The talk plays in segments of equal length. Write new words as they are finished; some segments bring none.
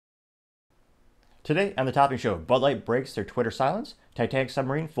Today on the Topping Show, Bud Light breaks their Twitter silence, Titanic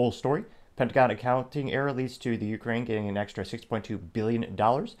submarine full story, Pentagon accounting error leads to the Ukraine getting an extra $6.2 billion,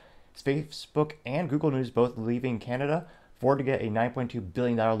 Facebook and Google News both leaving Canada, Ford to get a $9.2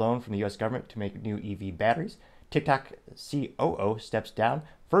 billion loan from the U.S. government to make new EV batteries, TikTok COO steps down,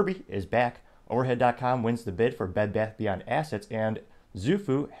 Furby is back, Overhead.com wins the bid for Bed Bath Beyond assets, and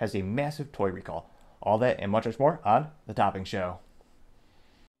Zufu has a massive toy recall. All that and much more on The Topping Show.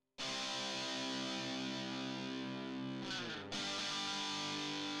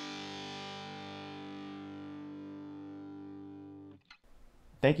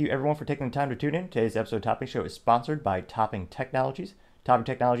 Thank you everyone for taking the time to tune in. Today's episode of Topping Show is sponsored by Topping Technologies. Topping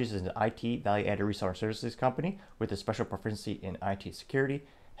Technologies is an IT value-added reseller services company with a special proficiency in IT security.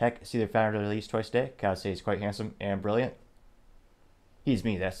 Heck, see their founder release twice a day. Gotta say he's quite handsome and brilliant. He's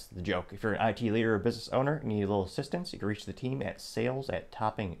me, that's the joke. If you're an IT leader or business owner and need a little assistance, you can reach the team at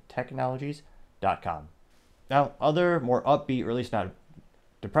sales@toppingtechnologies.com. Now, other more upbeat, or at least not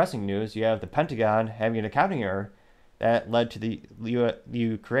depressing news, you have the Pentagon having an accounting error that led to the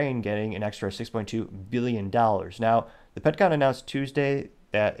Ukraine getting an extra $6.2 billion. Now, the Pentagon announced Tuesday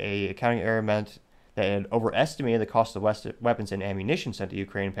that a accounting error meant that it had overestimated the cost of weapons and ammunition sent to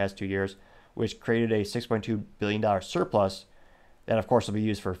Ukraine in the past 2 years, which created a $6.2 billion surplus that, of course, will be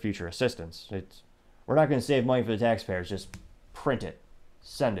used for future assistance. We're not going to save money for the taxpayers, just print it,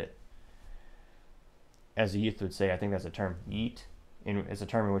 send it. As the youth would say, I think that's a term, yeet. It's a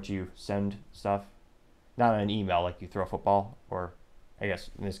term in which you send stuff. Not an email like you throw a football, or I guess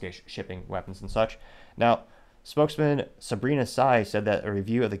in this case, shipping weapons and such. Now, spokesman Sabrina Tsai said that a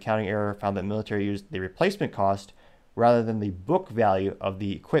review of the accounting error found that the military used the replacement cost rather than the book value of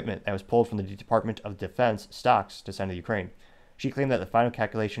the equipment that was pulled from the Department of Defense stocks to send to Ukraine. She claimed that the final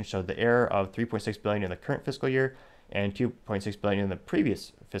calculation showed the error of $3.6 billion in the current fiscal year and $2.6 billion in the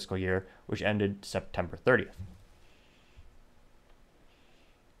previous fiscal year, which ended September 30th.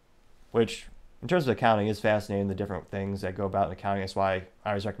 Which, in terms of accounting, is fascinating, the different things that go about in accounting. That's why I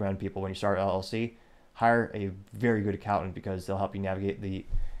always recommend people, when you start LLC, hire a very good accountant, because they'll help you navigate the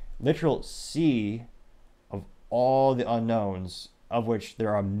literal sea of all the unknowns, of which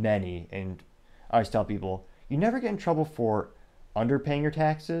there are many. And I always tell people, you never get in trouble for underpaying your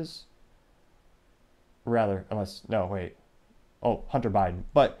taxes. Rather, unless, no, wait. Oh, Hunter Biden.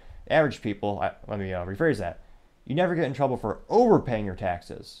 But average people, let me rephrase that. You never get in trouble for overpaying your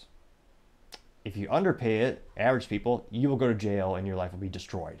taxes. If you underpay it, average people, you will go to jail and your life will be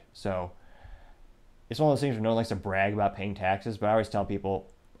destroyed. So it's one of those things where no one likes to brag about paying taxes, but I always tell people,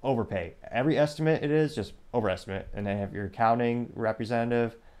 overpay. Every estimate it is, just overestimate. And then have your accounting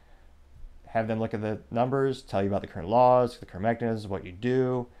representative, have them look at the numbers, tell you about the current laws, the current mechanisms, what you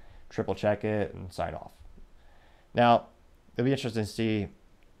do, triple check it, and sign off. Now, it'll be interesting to see,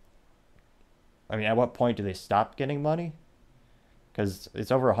 at what point do they stop getting money? Because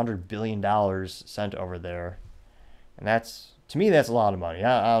it's over $100 billion sent over there. And to me, that's a lot of money.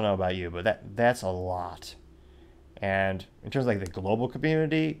 I don't know about you, but that's a lot. And in terms of like the global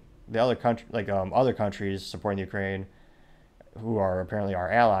community, the other other countries supporting the Ukraine, who are apparently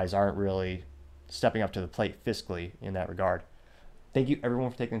our allies, aren't really stepping up to the plate fiscally in that regard. Thank you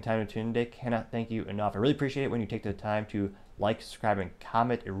everyone for taking the time to tune in today. Cannot thank you enough. I really appreciate it when you take the time to like, subscribe, and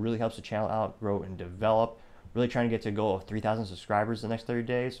comment. It really helps the channel out, grow, and develop. Really trying to get to a goal of 3,000 subscribers the next 30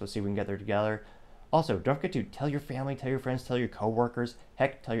 days. So let's see if we can get there together. Also, don't forget to tell your family, tell your friends, tell your coworkers,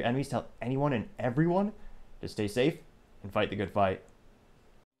 heck, tell your enemies, tell anyone and everyone to stay safe and fight the good fight.